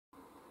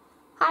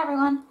Hi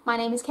everyone, my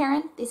name is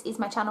Karen, this is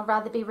my channel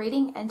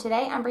RatherBeReading, and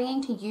today I'm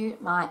bringing to you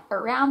my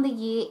Around the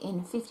Year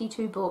in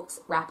 52 Books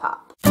wrap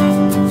up.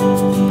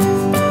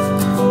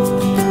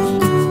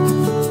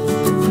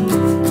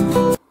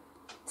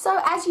 So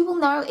as you will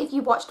know if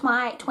you watched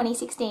my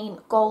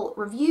 2016 goal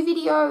review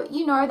video,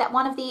 you know that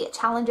one of the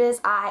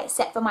challenges I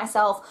set for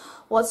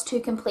myself was to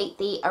complete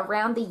the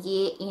Around the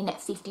Year in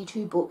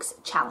 52 Books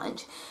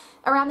challenge.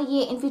 Around the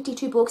Year in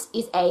 52 Books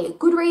is a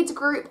Goodreads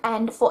group,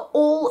 and for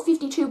all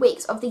 52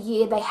 weeks of the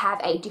year they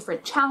have a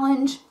different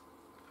challenge.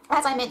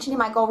 As I mentioned in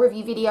my goal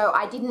review video,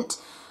 I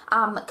didn't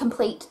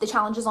complete the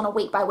challenges on a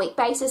week-by-week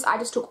basis. I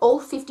just took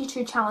all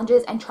 52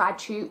 challenges and tried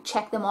to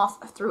check them off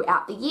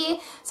throughout the year.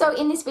 So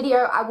in this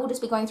video, I will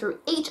just be going through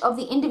each of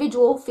the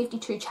individual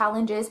 52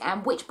 challenges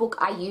and which book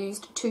I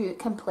used to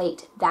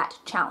complete that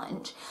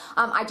challenge.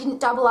 I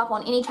didn't double up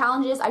on any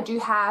challenges. I do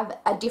have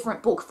a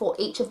different book for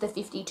each of the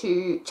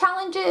 52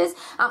 challenges.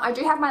 I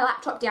do have my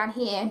laptop down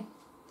here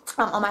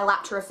on my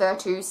lap to refer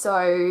to,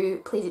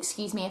 so please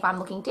excuse me if I'm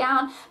looking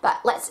down, but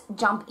let's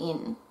jump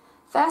in.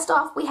 First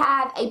off, we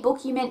have a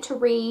book you meant to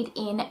read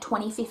in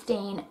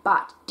 2015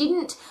 but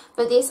didn't.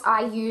 For this,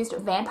 I used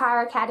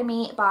Vampire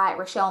Academy by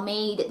Rochelle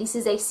Mead. This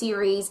is a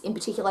series in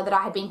particular that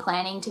I had been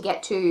planning to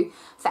get to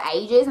for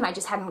ages and I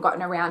just hadn't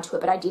gotten around to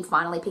it, but I did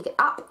finally pick it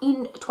up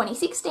in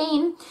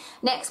 2016.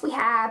 Next, we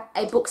have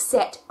a book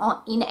set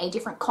in a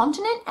different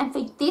continent, and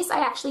for this I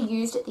actually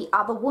used The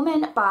Other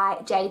Woman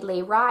by Jade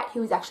Lee Wright,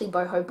 who is actually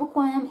Boho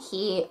Bookworm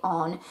here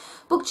on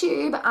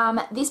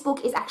BookTube. This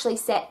book is actually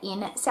set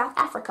in South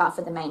Africa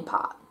for the main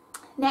part.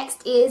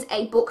 Next is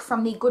a book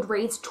from the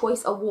Goodreads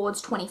Choice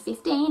Awards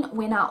 2015,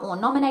 winner or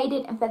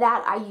nominated, and for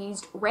that I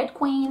used Red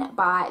Queen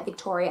by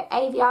Victoria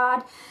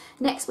Aveyard.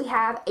 Next we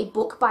have a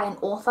book by an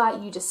author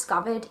you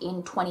discovered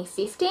in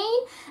 2015,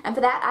 and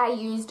for that I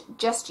used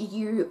Just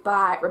You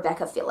by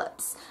Rebecca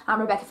Phillips.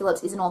 Rebecca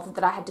Phillips is an author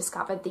that I had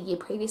discovered the year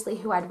previously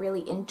who I'd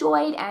really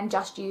enjoyed, and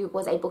Just You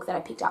was a book that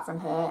I picked up from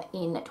her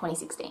in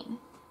 2016.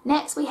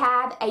 Next, we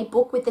have a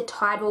book with the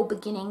title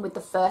beginning with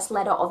the first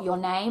letter of your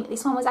name.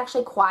 This one was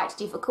actually quite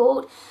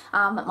difficult.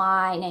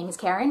 My name is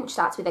Karen, which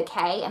starts with a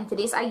K, and for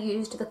this I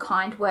used The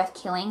Kind Worth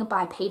Killing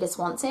by Peter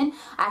Swanson.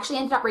 I actually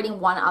ended up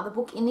reading one other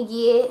book in the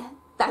year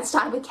that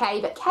started with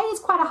K, but K is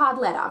quite a hard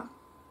letter.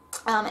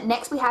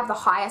 Next, we have the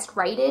highest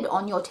rated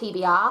on your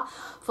TBR.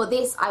 For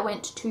this, I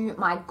went to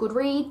my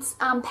Goodreads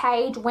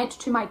page, went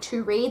to my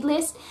to read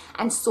list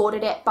and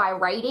sorted it by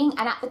rating,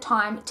 and at the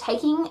time,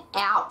 taking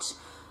out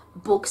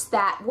books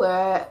that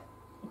were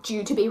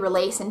due to be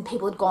released and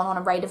people had gone on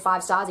a rate of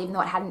 5 stars even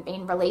though it hadn't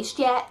been released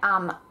yet.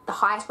 The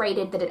highest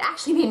rated that had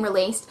actually been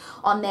released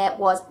on there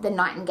was The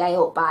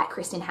Nightingale by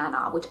Kristen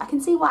Hanna, which I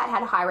can see why it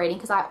had a high rating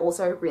because I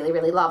also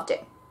really loved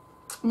it.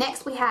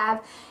 Next we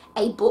have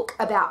a book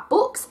about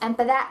books, and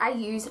for that I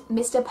use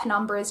Mr.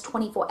 Penumbra's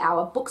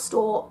 24-Hour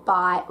Bookstore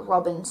by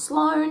Robin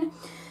Sloan.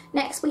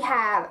 Next we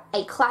have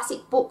a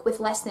classic book with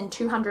less than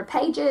 200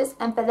 pages,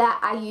 and for that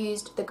I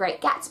used The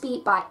Great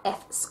Gatsby by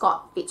F.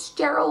 Scott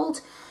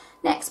Fitzgerald.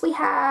 Next we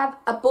have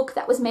a book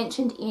that was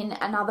mentioned in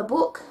another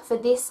book. For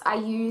this I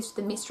used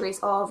The Mysteries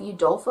of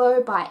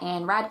Udolpho by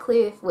Anne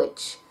Radcliffe,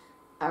 which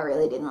I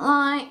really didn't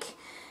like.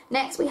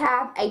 Next we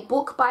have a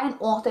book by an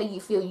author you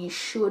feel you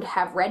should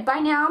have read by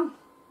now,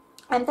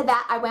 and for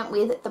that I went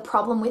with The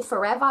Problem with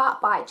Forever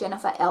by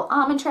Jennifer L.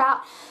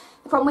 Armentrout.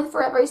 The Problem with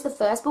Forever is the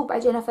first book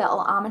by Jennifer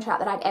L. Armentrout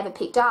that I'd ever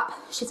picked up.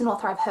 She's an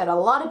author I've heard a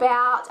lot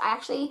about. I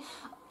actually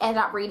ended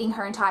up reading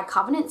her entire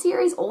Covenant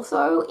series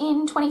also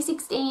in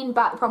 2016,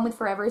 but The Problem with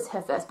Forever is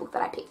her first book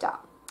that I picked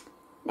up.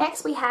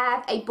 Next we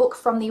have a book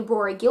from the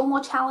Rory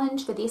Gilmore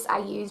Challenge. For this I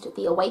used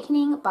The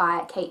Awakening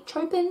by Kate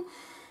Chopin.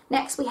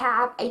 Next we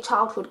have a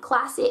childhood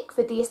classic.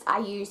 For this I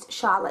used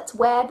Charlotte's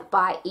Web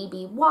by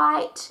E.B.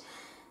 White.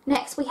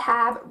 Next we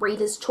have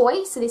Reader's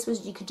Choice. So this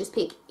was, you could just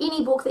pick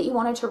any book that you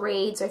wanted to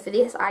read. So for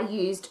this I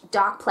used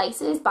Dark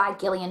Places by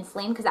Gillian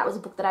Flynn because that was a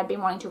book that I'd been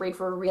wanting to read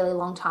for a really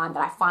long time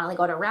that I finally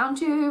got around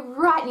to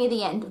right near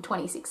the end of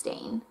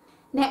 2016.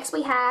 Next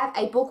we have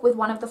a book with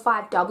one of the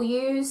 5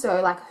 W's, so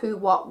like who,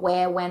 what,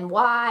 where, when,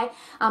 why.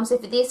 So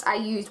for this I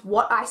used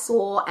What I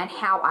Saw and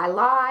How I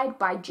Lied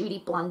by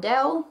Judy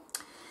Blundell.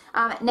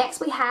 Next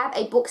we have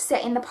a book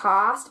set in the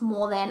past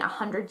more than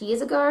 100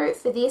 years ago.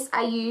 For this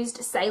I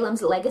used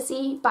Salem's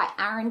Legacy by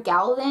Aaron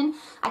Galvin.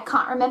 I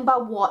can't remember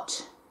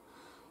what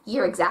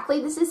year exactly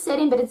this is set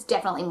in, but it's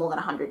definitely more than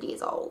 100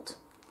 years old.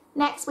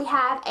 Next we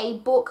have a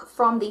book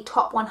from the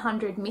top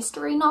 100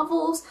 mystery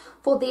novels.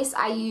 For this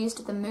I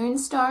used The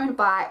Moonstone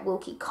by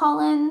Wilkie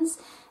Collins.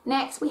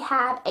 Next we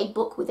have a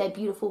book with a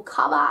beautiful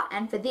cover,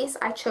 and for this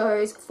I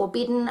chose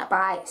Forbidden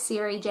by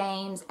Siri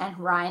James and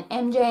Ryan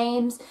M.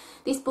 James.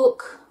 This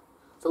book,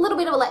 it's a little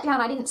bit of a letdown.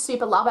 I didn't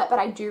super love it, but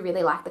I do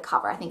really like the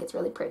cover. I think it's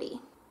really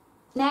pretty.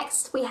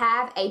 Next, we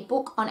have a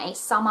book on a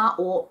summer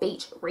or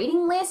beach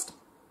reading list.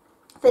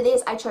 For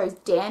this, I chose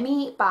Dare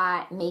Me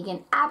by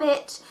Megan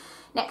Abbott.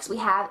 Next, we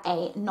have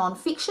a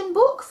non-fiction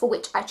book for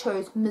which I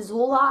chose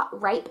Missoula,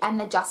 Rape and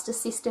the Justice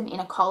System in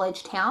a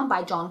College Town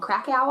by John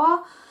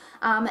Krakauer.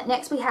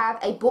 Next we have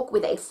a book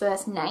with a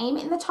first name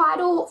in the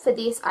title. For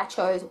this I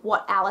chose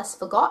What Alice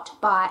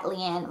Forgot by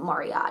Leanne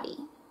Moriarty.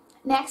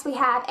 Next we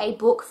have a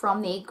book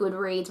from the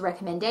Goodreads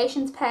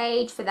recommendations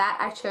page. For that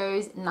I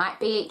chose Night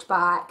Beach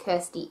by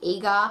Kirsty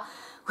Eager,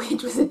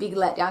 which was a big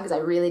letdown because I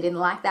really didn't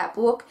like that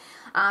book.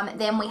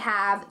 Then we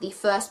have the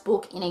first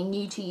book in a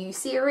New to You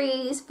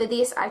series. For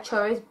this I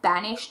chose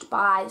Banished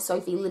by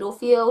Sophie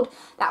Littlefield.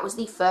 That was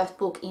the first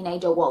book in a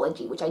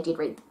duology, which I did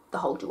read the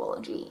whole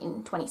duology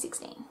in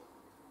 2016.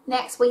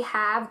 Next we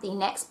have the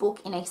next book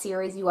in a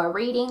series you are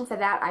reading. For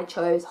that I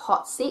chose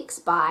Hot Six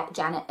by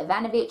Janet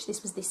Ivanovic.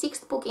 This was the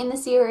 6th book in the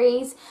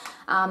series,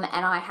 and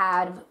I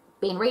have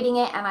been reading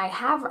it, and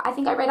I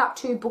think I read up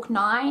to book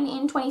 9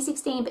 in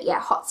 2016, but yeah,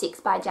 Hot Six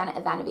by Janet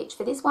Ivanovic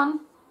for this one.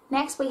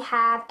 Next we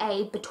have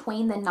a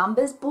Between the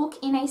Numbers book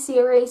in a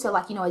series, so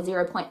like, you know, a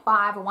 0.5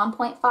 or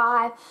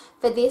 1.5.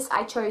 For this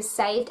I chose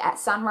Saved at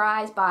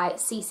Sunrise by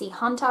CC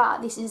Hunter.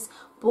 This is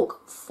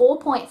book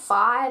 4.5,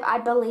 I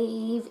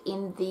believe,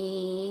 in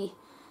the,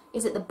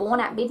 is it the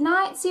Born at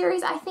Midnight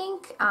series, I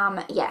think?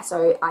 Yeah,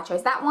 so I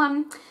chose that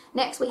one.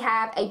 Next we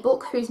have a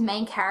book whose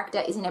main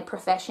character is in a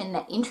profession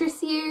that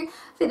interests you.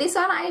 For this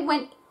one I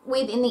went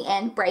with, in the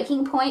end,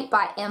 Breaking Point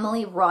by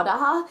Emily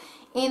Rodda.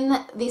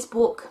 In this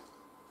book,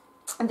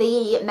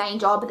 the main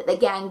job that the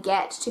gang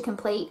get to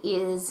complete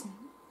is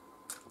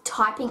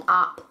typing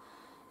up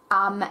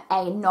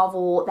a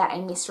novel that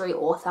a mystery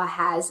author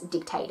has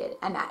dictated,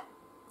 and that,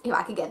 if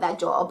I could get that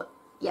job,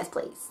 yes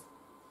please.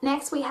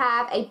 Next we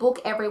have a book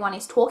everyone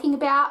is talking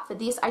about. For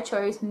this I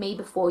chose Me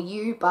Before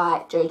You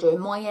by Jojo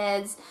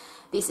Moyes.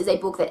 This is a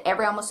book that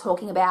everyone was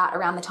talking about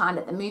around the time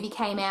that the movie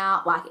came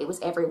out. Like, it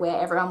was everywhere,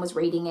 everyone was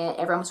reading it,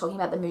 everyone was talking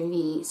about the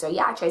movie, so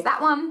yeah, I chose that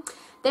one.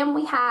 Then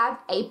we have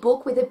a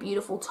book with a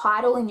beautiful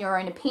title in your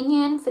own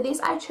opinion. For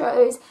this I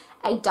chose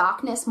A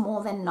Darkness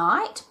More Than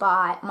Night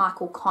by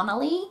Michael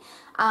Connolly.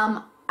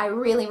 I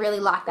really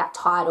like that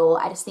title.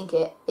 I just think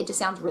it just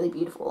sounds really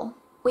beautiful.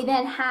 We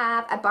then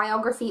have a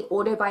biography,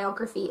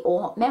 autobiography,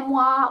 or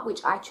memoir,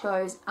 which I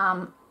chose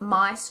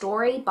My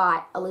Story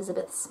by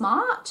Elizabeth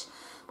Smart.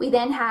 We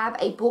then have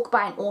a book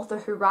by an author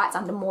who writes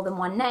under more than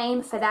one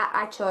name. For that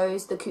I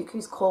chose The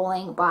Cuckoo's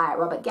Calling by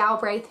Robert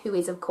Galbraith, who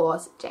is of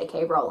course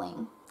J.K.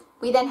 Rowling.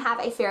 We then have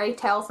a fairy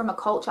tale from a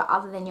culture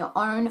other than your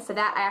own. For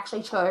that I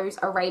actually chose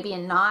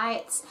Arabian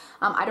Nights.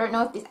 I don't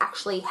know if this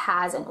actually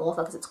has an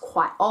author because it's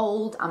quite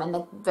old, and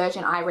the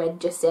version I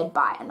read just said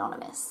by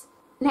Anonymous.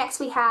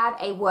 Next we have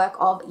a work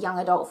of young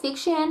adult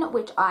fiction,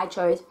 which I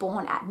chose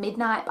Born at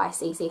Midnight by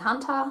CC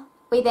Hunter.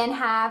 We then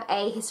have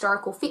a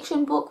historical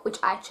fiction book, which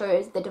I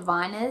chose The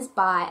Diviners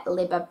by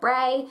Libba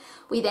Bray.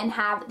 We then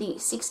have the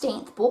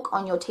 16th book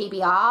on your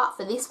TBR.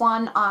 For this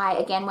one, I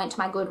again went to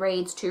my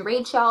Goodreads to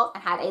read shelf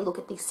and had a look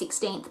at the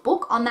 16th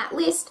book on that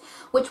list,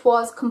 which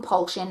was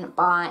Compulsion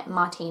by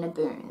Martina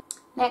Boone.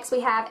 Next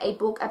we have a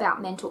book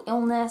about mental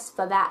illness.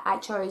 For that I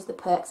chose The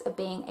Perks of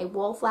Being a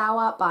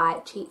Wallflower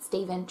by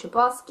Stephen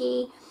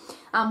Chbosky.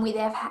 We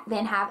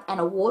then have an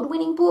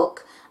award-winning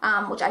book,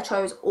 which I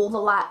chose All the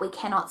Light We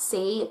Cannot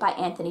See by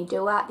Anthony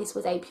Doerr. This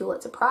was a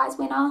Pulitzer Prize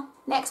winner.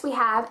 Next we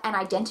have an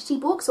identity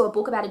book, so a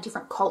book about a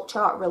different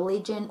culture,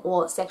 religion,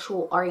 or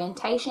sexual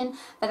orientation.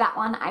 For that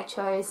one I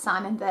chose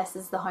Simon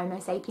vs. the Homo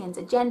Sapiens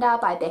Agenda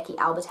by Becky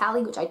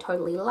Albertalli, which I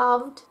totally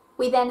loved.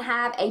 We then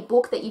have a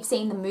book that you've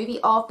seen the movie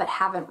of but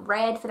haven't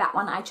read. For that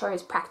one I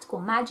chose Practical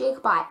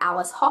Magic by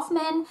Alice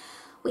Hoffman.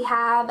 We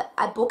have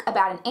a book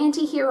about an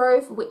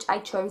anti-hero, for which I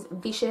chose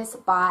Vicious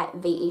by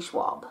V.E.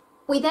 Schwab.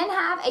 We then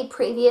have a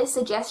previous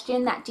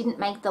suggestion that didn't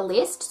make the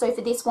list. So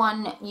for this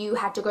one you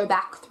had to go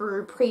back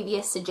through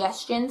previous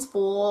suggestions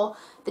for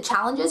the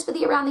challenges for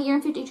the Around the Year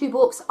in 52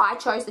 books. I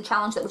chose the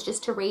challenge that was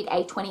just to read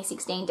a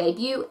 2016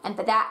 debut, and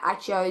for that I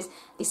chose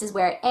This Is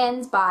Where It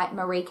Ends by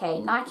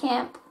Marieke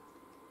Nijkamp.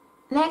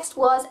 Next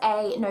was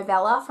a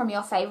novella from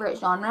your favourite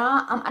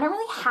genre. I don't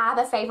really have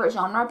a favourite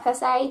genre per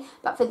se,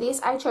 but for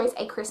this I chose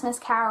A Christmas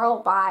Carol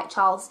by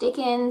Charles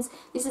Dickens.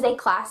 This is a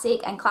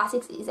classic, and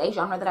classics is a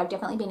genre that I've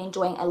definitely been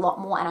enjoying a lot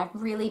more and I've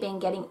really been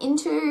getting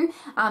into.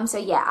 So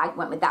yeah, I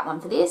went with that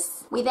one for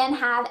this. We then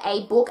have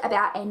a book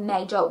about a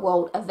major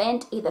world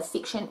event, either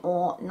fiction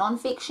or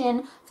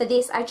non-fiction. For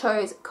this I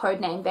chose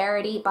Codename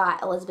Verity by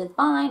Elizabeth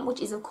Vine, which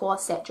is of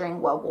course set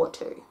during World War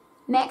II.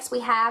 Next we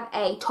have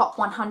a top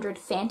 100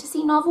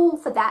 fantasy novel.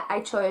 For that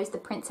I chose The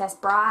Princess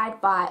Bride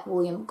by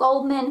William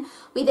Goldman.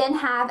 We then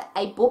have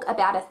a book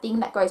about a thing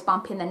that goes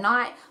bump in the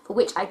night, for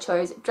which I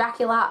chose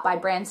Dracula by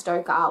Bram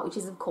Stoker, which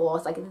is of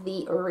course like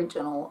the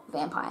original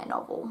vampire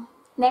novel.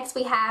 Next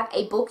we have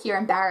a book you're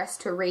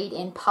embarrassed to read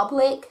in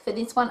public. For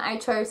this one I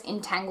chose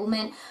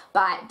Entanglement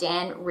by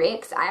Dan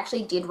Ricks. I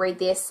actually did read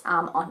this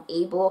on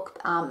ebook,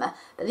 but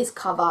this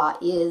cover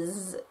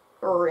is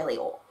really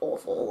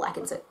awful. Like,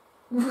 it's a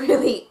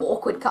really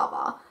awkward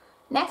cover.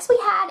 Next, we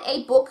had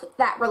a book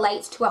that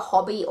relates to a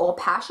hobby or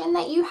passion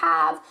that you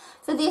have.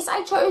 For this,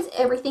 I chose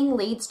Everything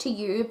Leads to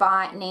You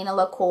by Nina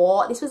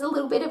LaCour. This was a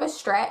little bit of a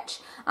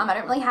stretch. I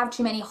don't really have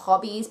too many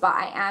hobbies, but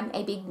I am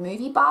a big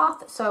movie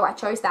buff, so I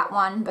chose that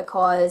one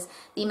because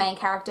the main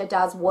character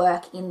does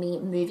work in the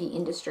movie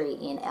industry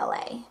in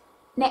LA.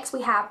 Next,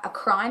 we have A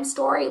Crime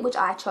Story, which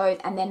I chose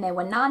And Then There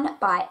Were None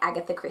by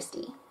Agatha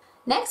Christie.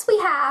 Next, we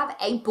have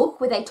a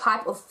book with a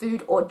type of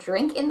food or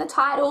drink in the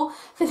title.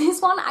 For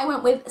this one, I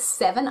went with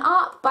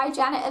 7-Up by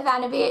Janet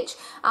Evanovich.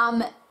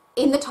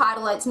 In the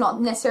title, it's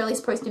not necessarily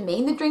supposed to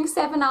mean the drink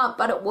 7-Up,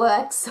 but it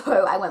works,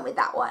 so I went with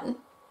that one.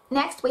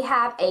 Next, we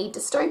have a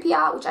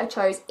dystopia, which I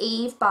chose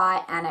Eve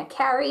by Anna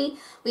Carey.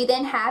 We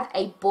then have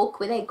a book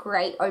with a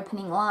great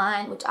opening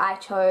line, which I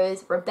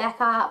chose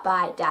Rebecca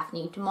by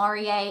Daphne du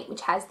Maurier,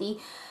 which has the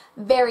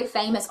very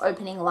famous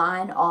opening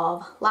line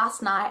of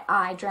 "Last night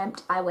I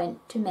dreamt I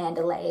went to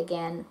Mandalay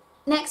again."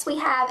 Next, we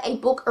have a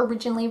book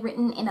originally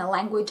written in a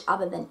language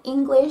other than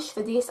English.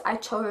 For this, I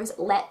chose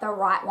Let the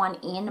Right One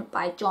In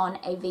by John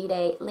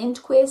Ajvide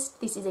Lindqvist.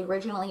 This is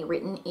originally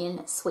written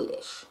in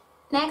Swedish.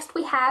 Next,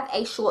 we have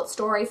a short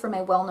story from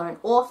a well-known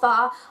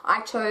author.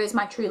 I chose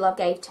My True Love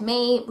Gave to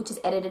Me, which is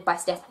edited by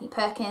Stephanie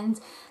Perkins.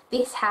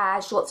 This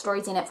has short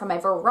stories in it from a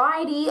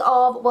variety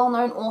of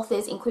well-known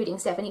authors, including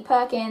Stephanie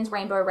Perkins,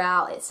 Rainbow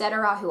Rowell,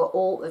 etc., who are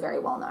all very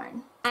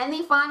well-known. And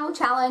the final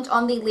challenge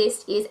on the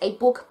list is a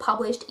book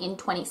published in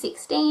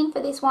 2016. For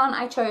this one,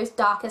 I chose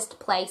Darkest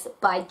Place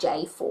by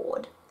Jay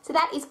Ford. So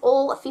that is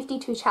all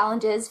 52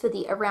 challenges for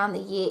the Around the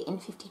Year in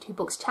 52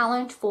 Books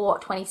challenge for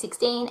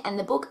 2016, and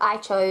the book I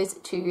chose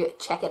to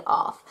check it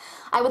off.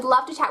 I would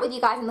love to chat with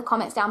you guys in the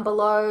comments down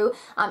below.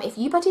 If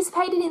you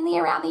participated in the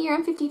Around the Year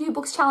in 52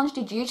 Books challenge,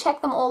 did you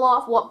check them all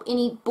off?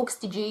 Any books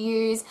did you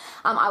use?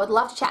 I would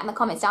love to chat in the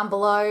comments down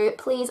below.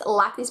 Please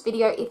like this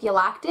video if you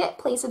liked it.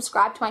 Please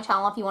subscribe to my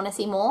channel if you want to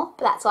see more.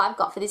 But that's all I've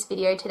got for this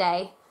video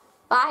today.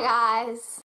 Bye guys!